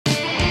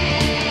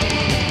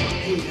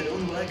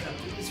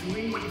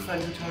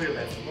fun tutorial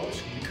by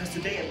flomotion, because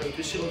today I'm going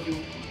to show you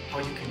how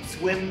you can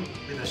swim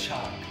with a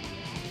shark.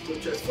 So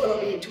just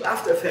follow me into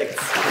After Effects.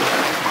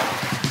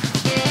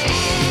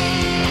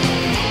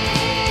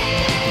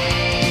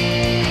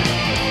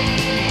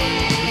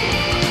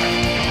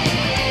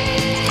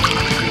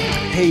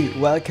 Hey,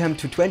 welcome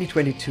to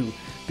 2022.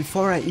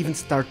 Before I even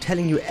start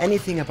telling you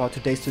anything about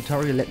today's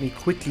tutorial, let me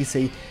quickly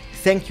say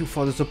thank you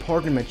for the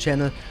support in my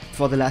channel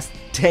for the last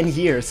 10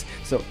 years.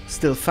 So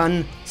still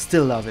fun,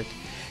 still love it.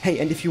 Hey,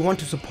 and if you want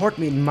to support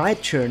me in my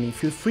journey,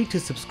 feel free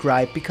to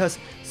subscribe, because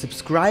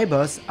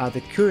subscribers are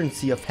the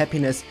currency of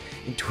happiness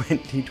in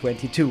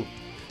 2022.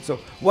 So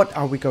what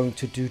are we going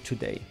to do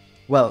today?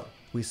 Well,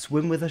 we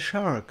swim with a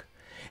shark.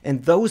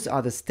 And those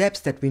are the steps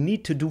that we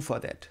need to do for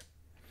that.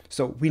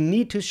 So we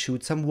need to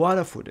shoot some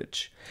water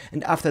footage,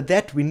 and after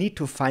that we need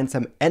to find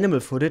some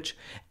animal footage,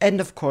 and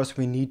of course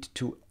we need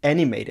to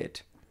animate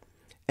it.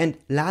 And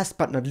last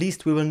but not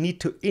least, we will need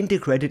to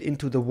integrate it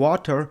into the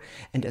water,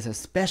 and as a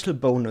special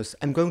bonus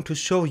I'm going to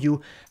show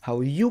you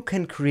how you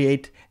can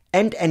create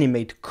and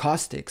animate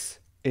caustics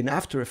in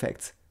After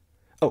Effects.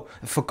 Oh,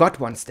 I forgot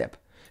one step.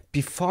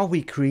 Before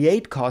we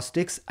create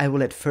caustics, I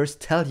will at first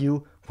tell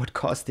you what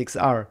caustics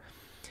are.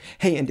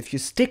 Hey, and if you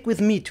stick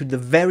with me to the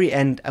very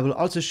end, I will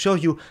also show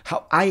you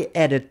how I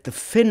added the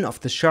fin of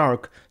the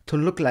shark to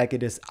look like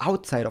it is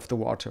outside of the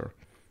water.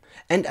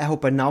 And I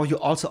hope by now you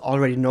also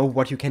already know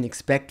what you can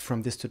expect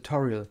from this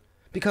tutorial.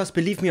 Because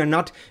believe me or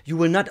not, you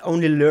will not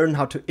only learn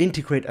how to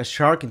integrate a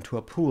shark into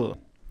a pool.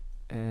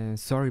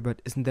 Sorry,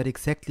 but isn't that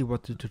exactly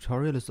what the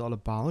tutorial is all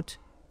about?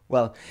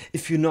 Well,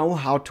 if you know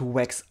how to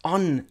wax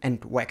on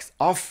and wax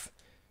off,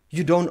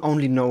 you don't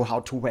only know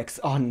how to wax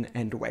on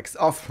and wax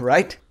off,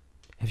 right?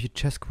 Have you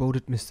just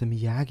quoted Mr.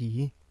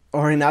 Miyagi?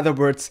 Or in other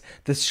words,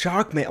 the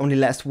shark may only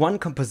last one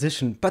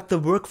composition, but the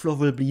workflow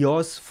will be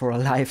yours for a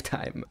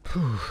lifetime.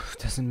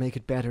 Doesn't make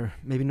it better.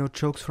 Maybe no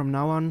jokes from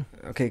now on?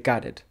 Okay,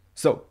 got it.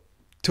 So,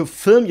 to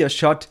film your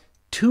shot,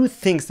 two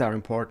things are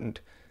important.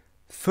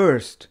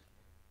 First,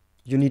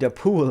 you need a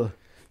pool.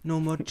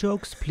 No more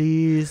jokes,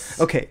 please.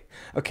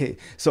 Okay,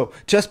 so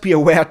just be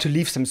aware to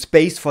leave some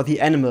space for the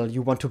animal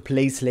you want to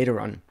place later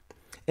on.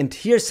 And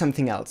here's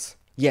something else.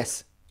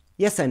 Yes,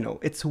 I know,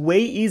 it's way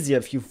easier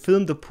if you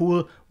film the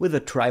pool with a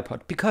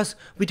tripod, because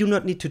we do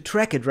not need to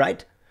track it,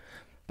 right?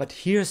 But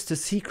here's the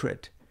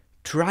secret.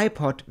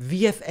 Tripod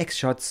VFX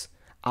shots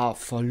are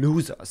for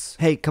losers.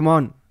 Hey, come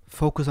on,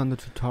 focus on the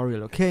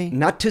tutorial, okay?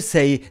 Not to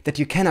say that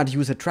you cannot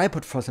use a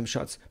tripod for some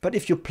shots, but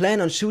if you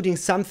plan on shooting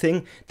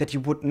something that you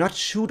would not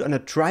shoot on a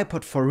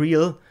tripod for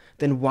real,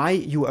 then why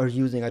you are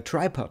using a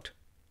tripod?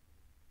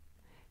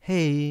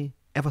 Hey,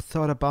 ever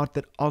thought about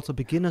that also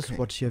beginners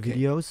watch your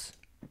videos?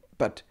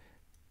 But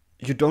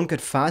you don't get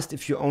fast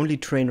if you only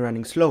train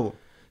running slow.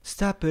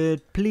 Stop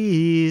it,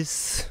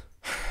 please.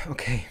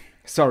 Okay,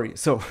 sorry.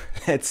 So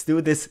let's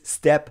do this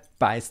step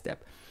by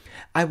step.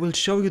 I will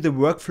show you the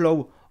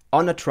workflow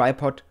on a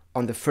tripod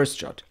on the first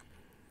shot.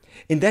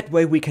 In that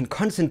way we can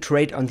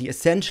concentrate on the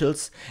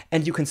essentials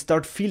and you can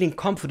start feeling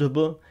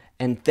comfortable,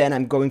 and then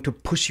I'm going to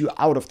push you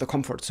out of the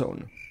comfort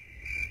zone.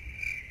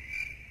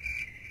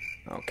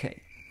 Okay.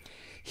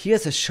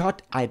 Here's a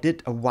shot I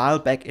did a while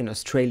back in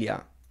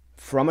Australia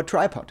from a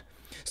tripod.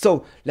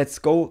 So let's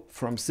go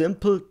from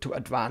simple to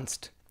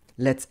advanced.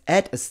 Let's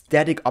add a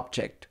static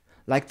object,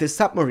 like this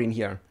submarine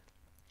here.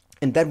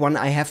 And that one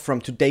I have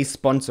from today's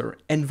sponsor,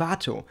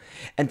 Envato.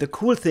 And the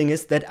cool thing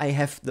is that I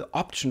have the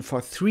option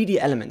for 3D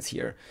elements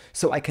here,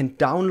 so I can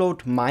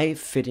download my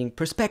fitting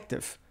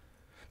perspective.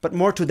 But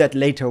more to that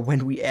later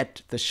when we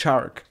add the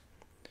shark.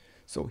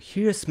 So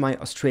here's my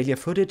Australia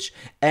footage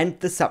and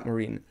the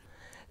submarine.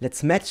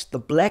 Let's match the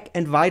black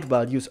and white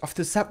values of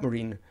the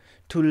submarine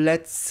to,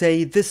 let's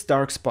say, this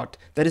dark spot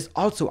that is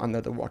also under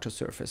the water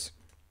surface.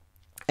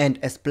 And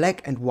as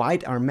black and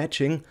white are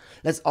matching,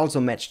 let's also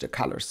match the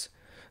colors.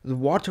 The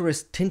water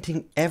is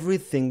tinting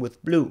everything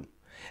with blue,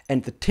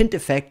 and the tint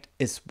effect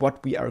is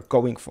what we are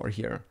going for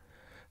here.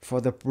 For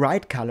the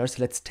bright colors,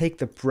 let's take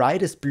the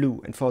brightest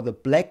blue, and for the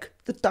black,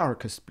 the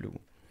darkest blue.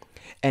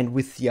 And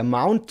with the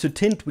amount to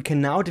tint, we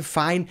can now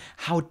define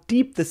how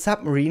deep the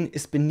submarine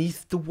is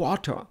beneath the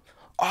water.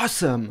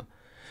 Awesome!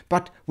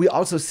 But we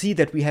also see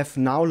that we have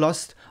now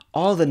lost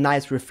all the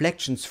nice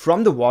reflections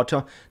from the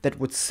water that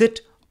would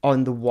sit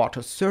on the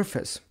water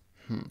surface.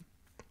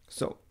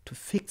 So to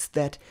fix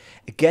that,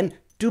 again,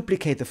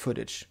 duplicate the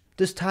footage.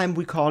 This time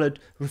we call it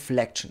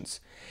reflections.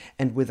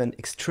 And with an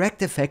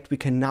extract effect we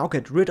can now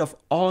get rid of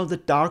all the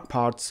dark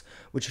parts,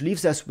 which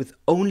leaves us with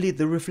only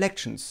the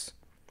reflections.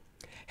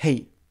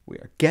 Hey, we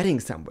are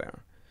getting somewhere.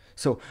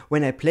 So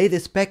when I play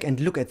this back and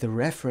look at the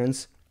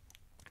reference,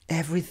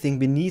 everything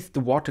beneath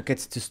the water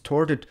gets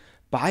distorted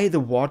by the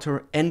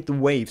water and the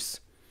waves.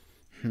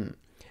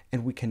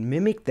 And we can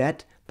mimic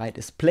that by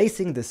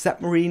displacing the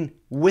submarine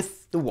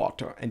with the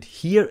water. And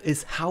here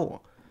is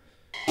how.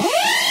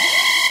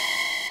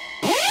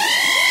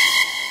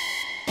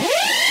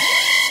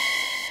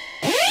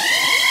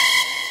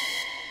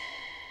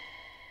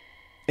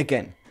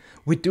 Again,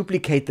 we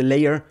duplicate the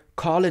layer,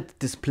 call it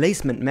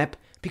displacement map,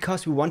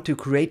 because we want to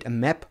create a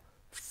map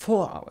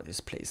for our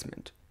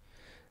displacement.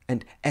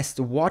 And as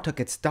the water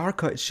gets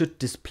darker, it should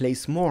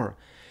displace more.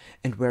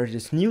 And where it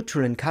is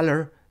neutral in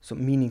color, so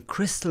meaning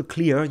crystal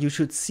clear, you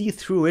should see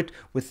through it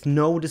with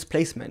no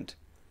displacement.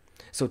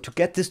 So to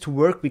get this to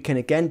work, we can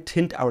again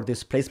tint our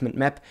displacement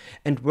map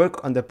and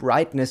work on the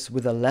brightness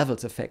with a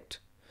levels effect.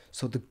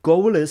 So the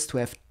goal is to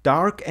have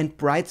dark and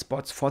bright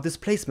spots for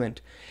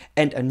displacement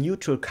and a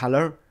neutral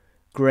color,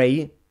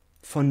 gray,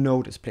 for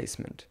no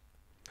displacement.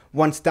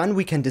 Once done,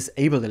 we can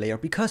disable the layer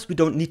because we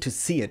don't need to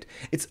see it.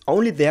 It's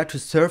only there to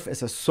serve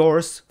as a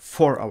source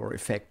for our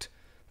effect,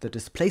 the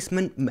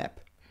displacement map.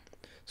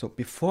 So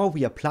before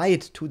we apply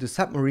it to the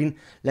submarine,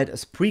 let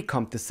us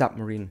pre-comp the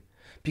submarine,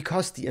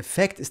 because the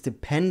effect is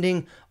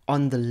depending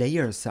on the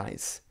layer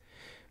size.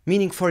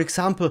 Meaning, for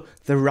example,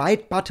 the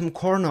right bottom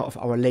corner of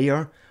our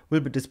layer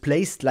will be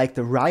displaced like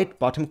the right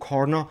bottom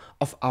corner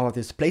of our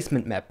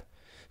displacement map.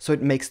 So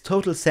it makes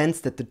total sense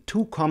that the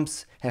two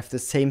comps have the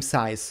same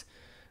size.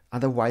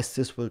 Otherwise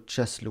this will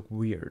just look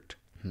weird.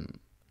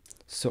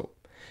 So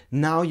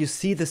now you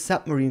see the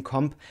submarine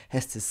comp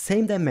has the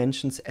same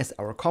dimensions as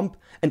our comp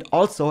and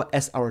also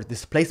as our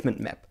displacement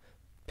map.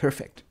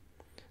 Perfect.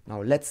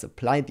 Now let's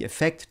apply the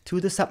effect to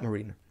the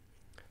submarine.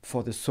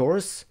 For the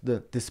source,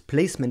 the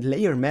displacement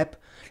layer map,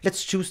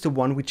 let's choose the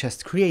one we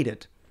just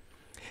created.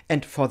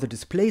 And for the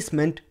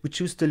displacement, we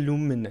choose the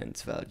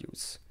luminance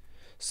values.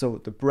 So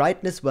the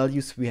brightness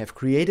values we have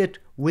created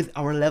with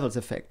our levels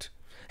effect.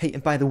 Hey,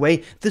 and by the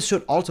way, this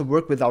should also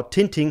work without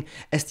tinting,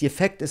 as the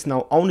effect is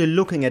now only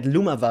looking at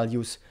luma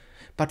values.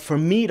 But for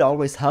me it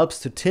always helps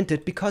to tint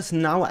it, because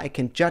now I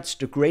can judge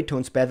the gray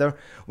tones better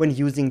when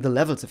using the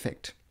levels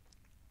effect.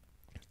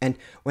 And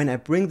when I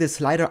bring the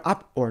slider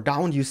up or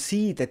down, you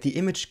see that the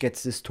image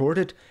gets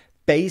distorted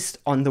based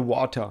on the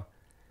water.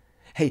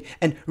 Hey,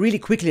 and really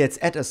quickly let's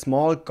add a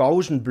small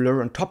Gaussian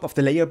blur on top of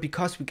the layer,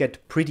 because we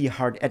get pretty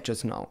hard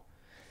edges now.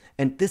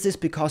 And this is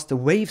because the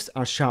waves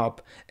are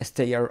sharp as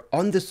they are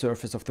on the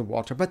surface of the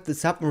water, but the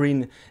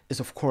submarine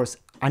is of course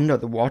under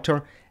the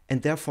water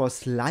and therefore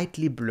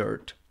slightly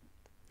blurred.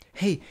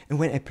 Hey, and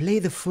when I play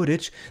the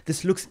footage,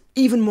 this looks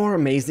even more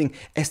amazing,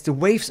 as the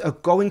waves are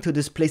going to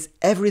displace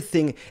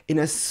everything in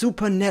a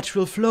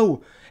supernatural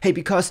flow. Hey,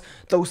 because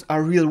those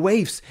are real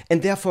waves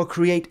and therefore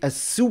create a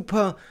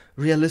super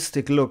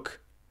realistic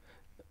look.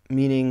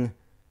 Meaning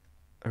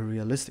a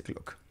realistic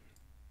look.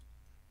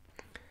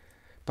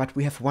 But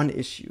we have one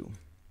issue.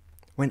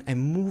 When I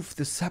move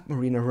the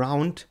submarine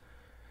around,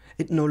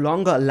 it no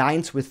longer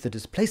aligns with the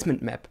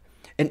displacement map.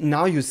 And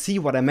now you see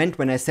what I meant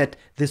when I said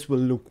this will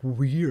look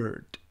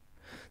weird.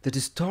 The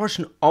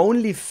distortion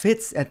only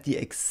fits at the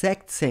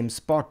exact same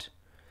spot.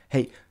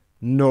 Hey,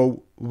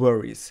 no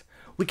worries.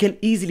 We can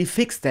easily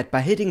fix that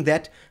by hitting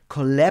that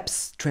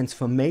collapse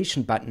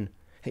transformation button.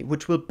 Hey,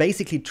 which will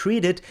basically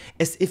treat it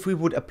as if we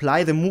would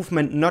apply the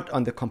movement not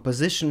on the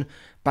composition,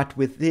 but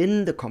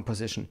within the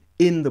composition,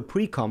 in the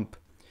pre-comp.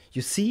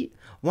 You see,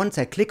 once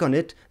I click on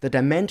it, the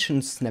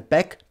dimensions snap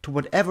back to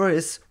whatever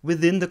is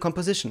within the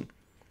composition.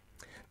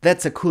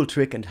 That's a cool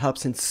trick and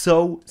helps in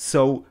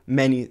so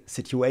many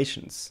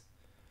situations.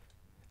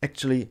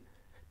 Actually,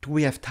 do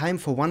we have time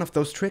for one of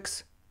those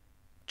tricks?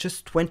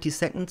 Just 20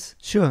 seconds?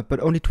 Sure, but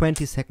only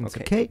 20 seconds,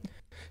 okay?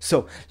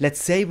 So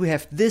let's say we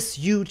have this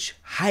huge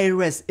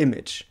high-res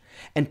image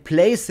and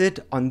place it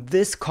on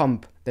this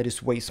comp that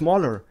is way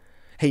smaller.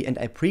 Hey, and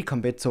I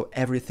pre-comp it so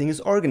everything is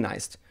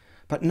organized.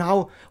 But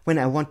now when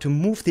I want to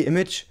move the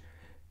image,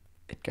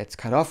 it gets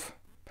cut off.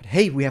 But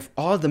hey, we have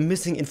all the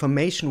missing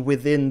information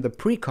within the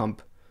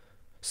pre-comp.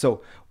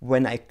 So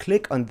when I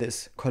click on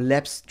this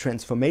collapse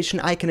transformation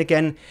icon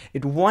again,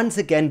 it once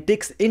again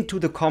digs into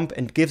the comp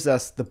and gives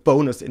us the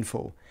bonus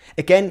info.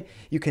 Again,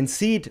 you can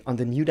see it on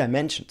the new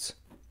dimensions.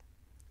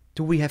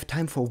 Do we have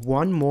time for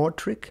one more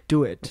trick?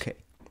 Do it. Okay.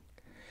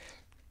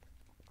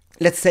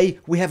 Let's say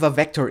we have a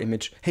vector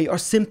image, hey, or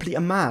simply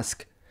a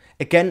mask.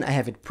 Again, I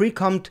have it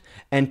pre-comped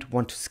and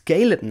want to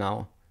scale it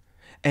now.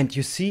 And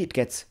you see it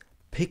gets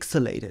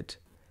pixelated.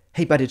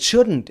 Hey, but it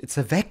shouldn't, it's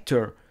a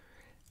vector.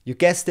 You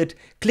guessed it,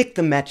 click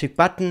the magic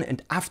button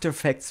and After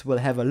Effects will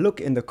have a look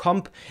in the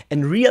comp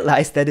and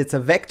realize that it's a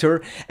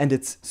vector and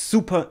it's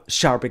super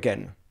sharp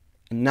again.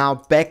 And now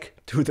back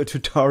to the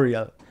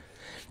tutorial.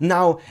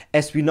 Now,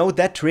 as we know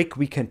that trick,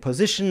 we can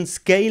position,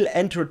 scale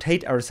and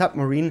rotate our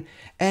submarine,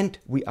 and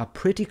we are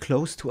pretty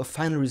close to a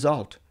final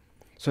result.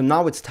 So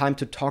now it's time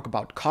to talk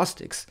about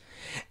caustics.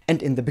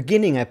 And in the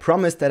beginning I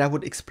promised that I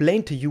would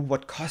explain to you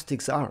what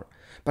caustics are.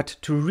 But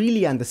to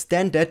really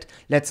understand that,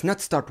 let's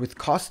not start with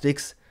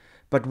caustics,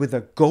 but with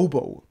a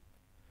GOBO.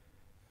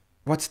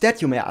 What's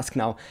that, you may ask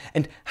now?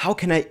 And how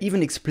can I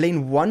even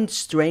explain one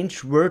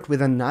strange word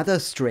with another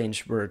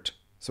strange word?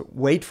 So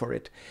wait for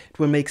it. It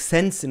will make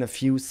sense in a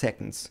few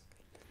seconds.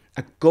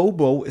 A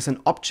GOBO is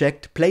an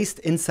object placed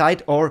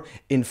inside or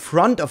in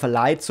front of a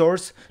light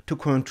source to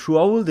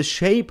control the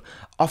shape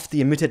of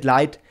the emitted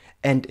light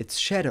and its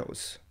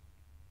shadows.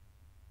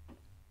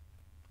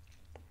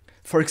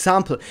 For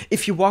example,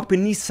 if you walk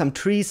beneath some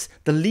trees,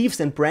 the leaves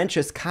and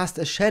branches cast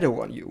a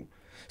shadow on you.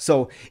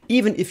 So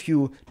even if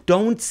you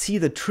don't see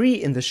the tree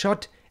in the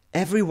shot,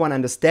 Everyone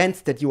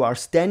understands that you are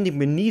standing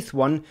beneath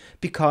one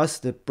because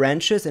the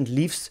branches and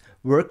leaves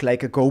work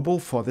like a gobo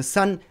for the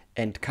sun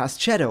and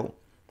cast shadow.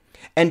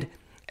 And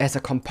as a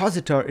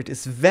compositor, it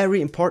is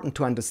very important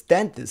to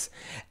understand this,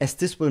 as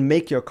this will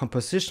make your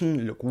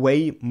composition look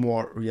way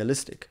more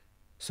realistic.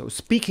 So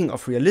speaking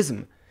of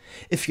realism,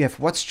 if you have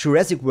watched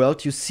Jurassic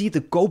World, you see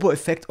the gobo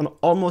effect on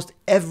almost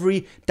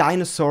every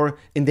dinosaur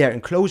in their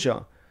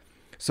enclosure.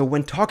 So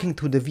when talking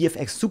to the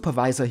VFX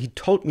supervisor, he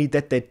told me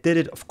that they did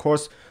it, of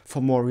course,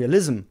 for more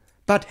realism.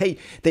 But hey,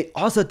 they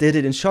also did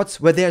it in shots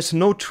where there's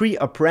no tree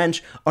or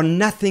branch or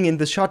nothing in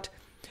the shot.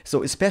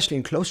 So especially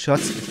in close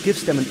shots, it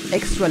gives them an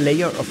extra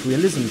layer of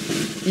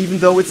realism, even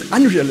though it's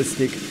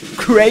unrealistic.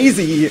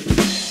 Crazy!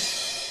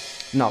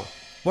 Now,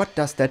 what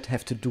does that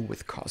have to do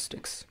with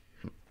caustics?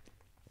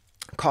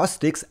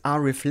 Caustics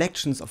are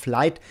reflections of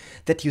light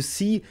that you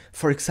see,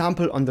 for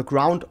example, on the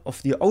ground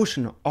of the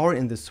ocean or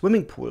in the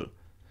swimming pool.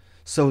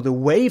 So the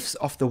waves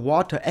of the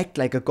water act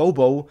like a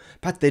gobo,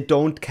 but they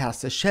don't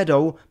cast a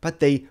shadow, but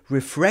they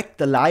refract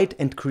the light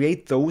and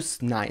create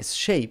those nice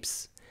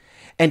shapes.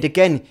 And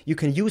again, you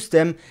can use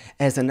them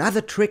as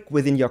another trick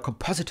within your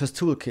compositor's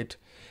toolkit.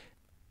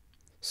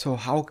 So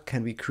how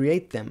can we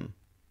create them?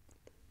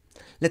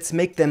 Let's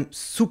make them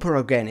super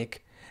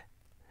organic.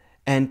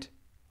 And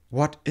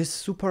what is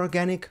super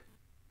organic?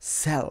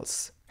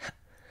 Cells.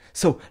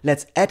 So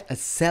let's add a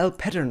cell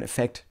pattern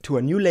effect to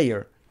a new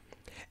layer.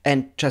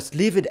 And just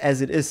leave it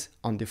as it is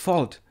on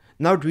default.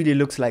 Now it really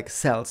looks like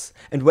cells.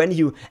 And when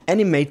you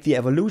animate the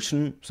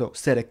evolution, so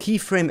set a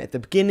keyframe at the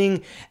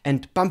beginning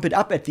and bump it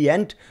up at the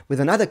end with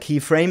another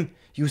keyframe,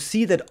 you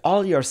see that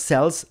all your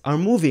cells are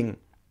moving.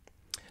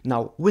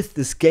 Now with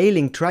the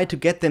scaling, try to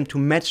get them to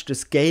match the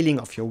scaling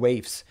of your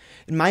waves.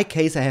 In my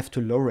case, I have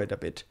to lower it a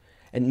bit.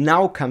 And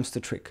now comes the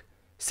trick.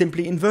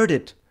 Simply invert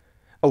it.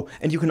 Oh,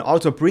 and you can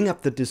also bring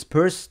up the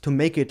disperse to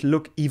make it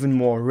look even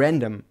more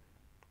random.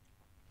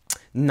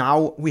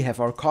 Now we have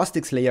our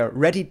caustics layer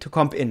ready to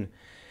comp in.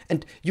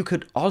 And you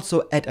could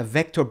also add a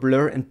vector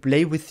blur and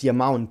play with the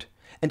amount.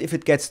 And if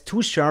it gets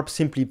too sharp,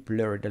 simply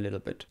blur it a little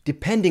bit.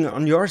 Depending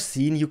on your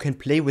scene, you can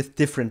play with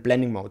different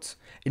blending modes.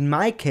 In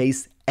my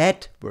case,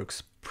 add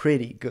works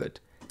pretty good.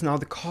 Now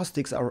the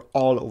caustics are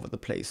all over the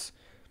place.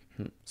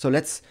 So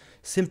let's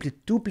simply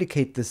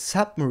duplicate the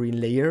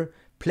submarine layer,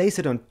 place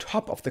it on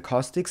top of the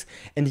caustics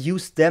and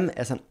use them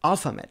as an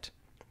alpha matte.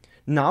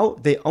 Now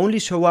they only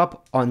show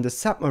up on the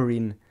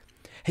submarine.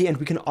 Hey, and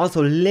we can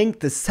also link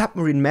the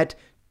submarine matte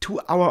to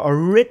our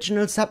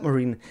original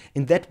submarine.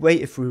 In that way,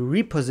 if we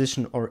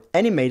reposition or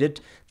animate it,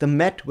 the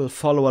matte will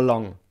follow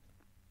along.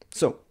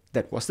 So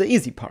that was the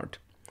easy part.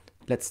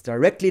 Let's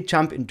directly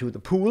jump into the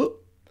pool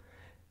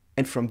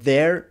and from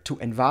there to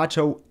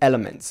Envato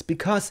Elements,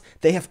 because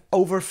they have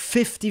over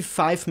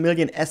 55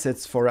 million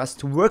assets for us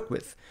to work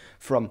with,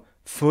 from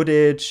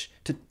footage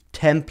to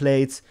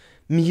templates,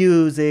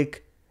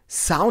 music,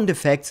 sound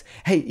effects,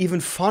 hey, even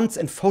fonts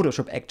and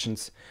Photoshop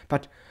actions.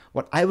 But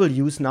what I will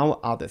use now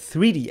are the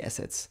 3D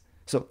assets.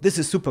 So this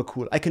is super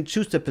cool. I can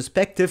choose the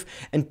perspective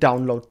and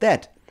download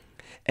that.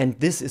 And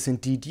this is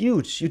indeed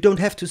huge. You don't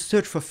have to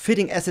search for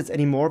fitting assets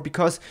anymore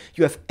because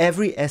you have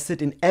every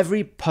asset in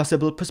every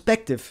possible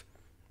perspective.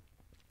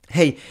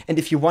 Hey, and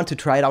if you want to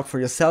try it out for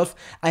yourself,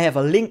 I have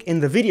a link in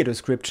the video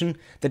description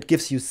that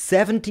gives you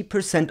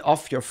 70%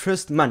 off your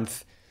first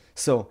month.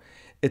 So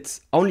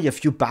it's only a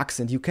few bucks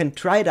and you can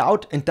try it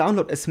out and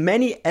download as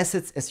many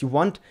assets as you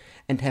want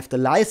and have the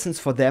license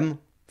for them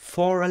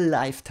for a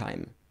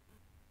lifetime.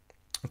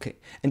 Okay,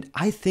 and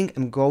I think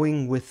I'm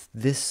going with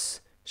this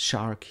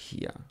shark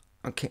here.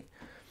 Okay,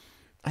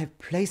 I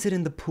place it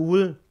in the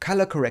pool,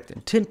 color correct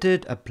and tint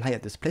it, apply a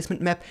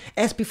displacement map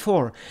as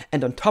before,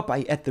 and on top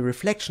I add the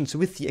reflections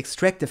with the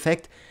extract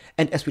effect,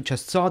 and as we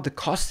just saw, the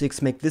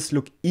caustics make this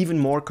look even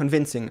more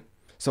convincing.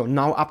 So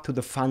now up to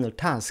the final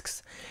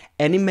tasks,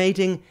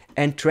 animating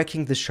and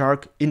tracking the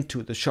shark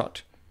into the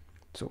shot.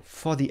 So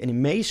for the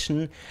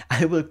animation,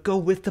 I will go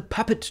with the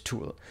puppet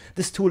tool.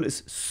 This tool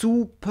is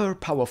super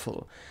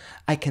powerful.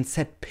 I can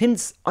set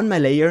pins on my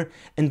layer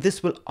and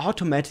this will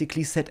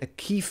automatically set a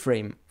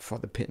keyframe for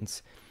the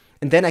pins.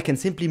 And then I can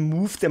simply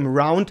move them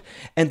around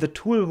and the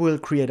tool will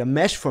create a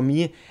mesh for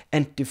me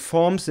and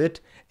deforms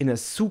it in a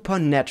super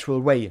natural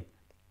way.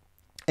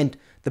 And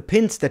the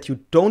pins that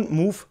you don't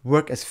move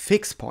work as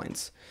fixed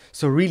points.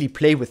 So really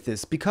play with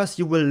this because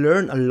you will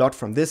learn a lot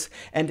from this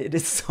and it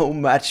is so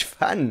much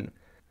fun.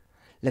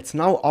 Let's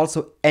now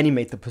also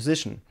animate the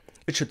position.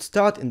 It should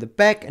start in the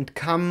back and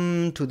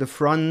come to the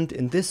front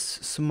in this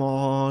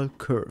small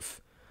curve.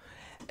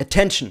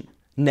 Attention!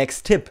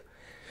 Next tip.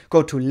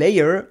 Go to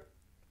Layer,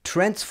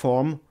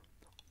 Transform,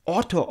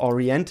 Auto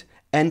Orient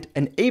and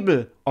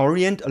Enable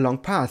Orient Along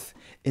Path.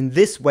 In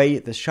this way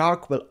the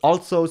shark will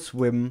also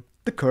swim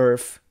the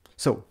curve.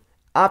 So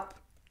up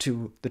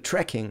to the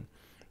tracking.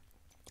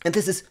 And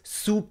this is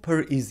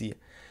super easy.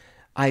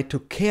 I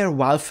took care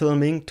while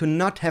filming to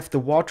not have the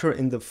water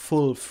in the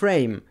full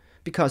frame,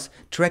 because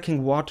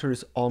tracking water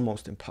is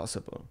almost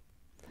impossible.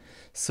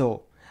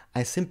 So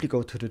I simply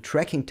go to the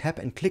tracking tab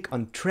and click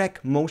on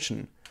track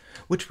motion.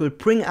 which will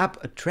bring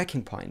up a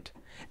tracking point,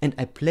 and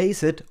I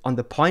place it on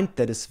the point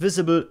that is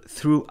visible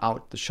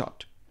throughout the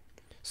shot.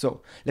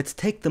 So let's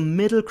take the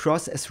middle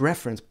cross as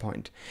reference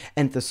point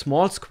and the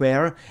small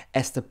square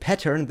as the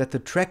pattern that the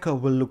tracker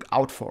will look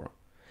out for.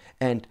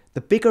 And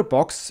the bigger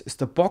box is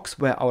the box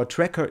where our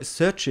tracker is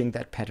searching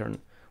that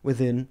pattern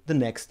within the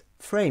next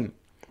frame.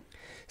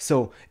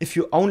 So if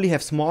you only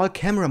have small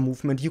camera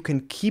movement, you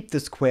can keep the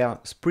square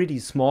pretty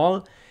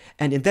small,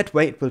 and in that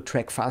way it will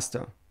track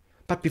faster.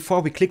 But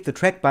before we click the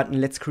track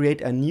button, let's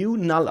create a new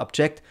null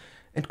object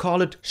and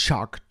call it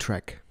Shark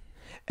Track.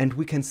 And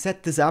we can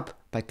set this up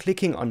by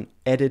clicking on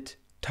Edit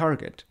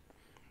Target.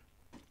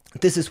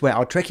 This is where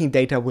our tracking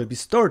data will be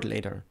stored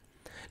later.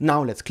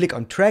 Now let's click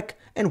on Track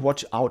and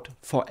watch out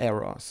for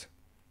errors.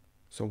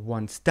 So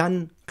once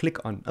done,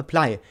 click on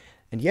Apply.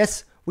 And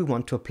yes, we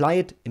want to apply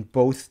it in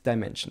both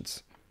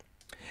dimensions.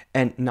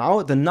 And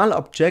now the null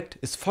object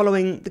is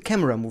following the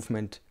camera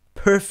movement.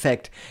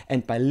 Perfect!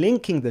 And by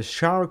linking the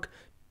shark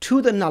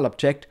to the null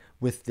object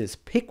with this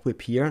pig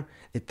whip here,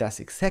 it does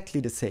exactly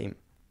the same.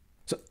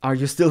 So are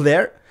you still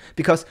there?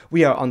 Because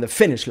we are on the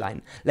finish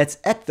line. Let's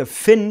add the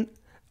fin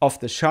of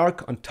the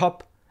shark on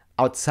top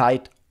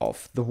outside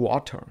of the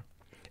water.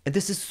 And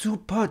this is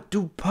super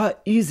duper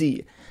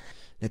easy.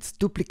 Let's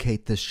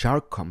duplicate the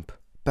shark comp.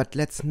 But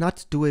let's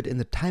not do it in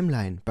the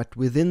timeline, but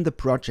within the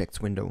projects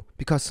window,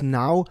 because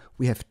now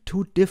we have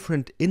two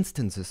different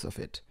instances of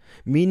it,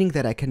 meaning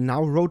that I can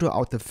now rotor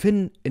out the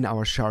fin in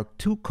our shark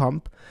 2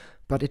 comp,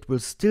 but it will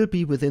still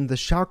be within the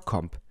shark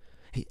comp.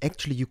 Hey,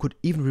 actually you could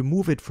even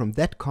remove it from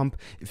that comp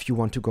if you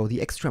want to go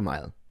the extra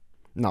mile.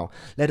 Now,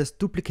 let us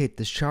duplicate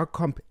the shark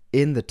comp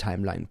in the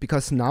timeline,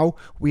 because now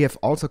we have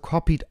also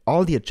copied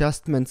all the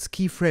adjustments,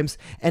 keyframes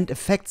and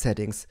effect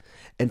settings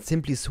and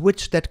simply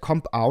switch that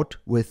comp out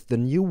with the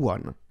new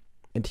one.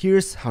 And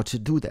here's how to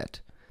do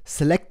that.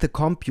 Select the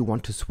comp you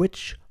want to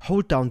switch,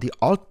 hold down the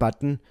Alt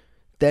button,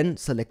 then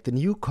select the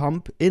new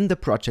comp in the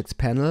projects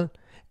panel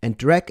and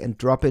drag and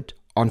drop it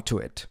onto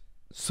it.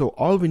 So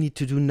all we need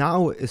to do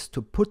now is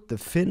to put the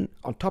fin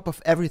on top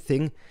of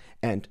everything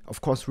and of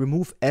course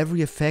remove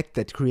every effect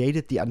that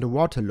created the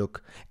underwater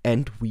look,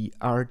 and we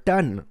are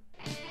done.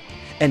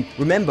 And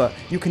remember,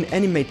 you can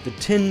animate the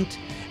tint,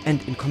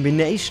 and in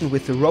combination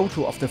with the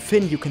rotor of the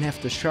fin you can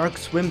have the shark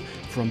swim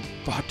from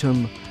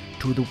bottom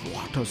to the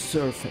water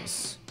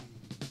surface.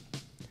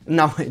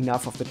 Now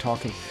enough of the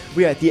talking.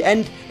 We are at the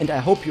end and I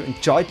hope you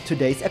enjoyed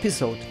today's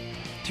episode.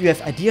 Do you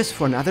have ideas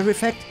for another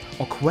effect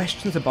or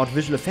questions about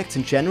visual effects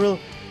in general?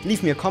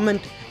 Leave me a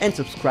comment and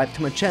subscribe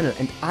to my channel,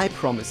 and I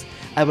promise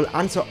I will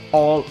answer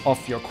all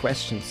of your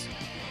questions.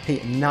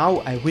 Hey, now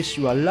I wish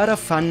you a lot of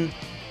fun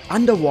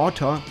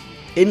underwater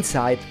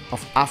inside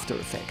of After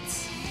Effects.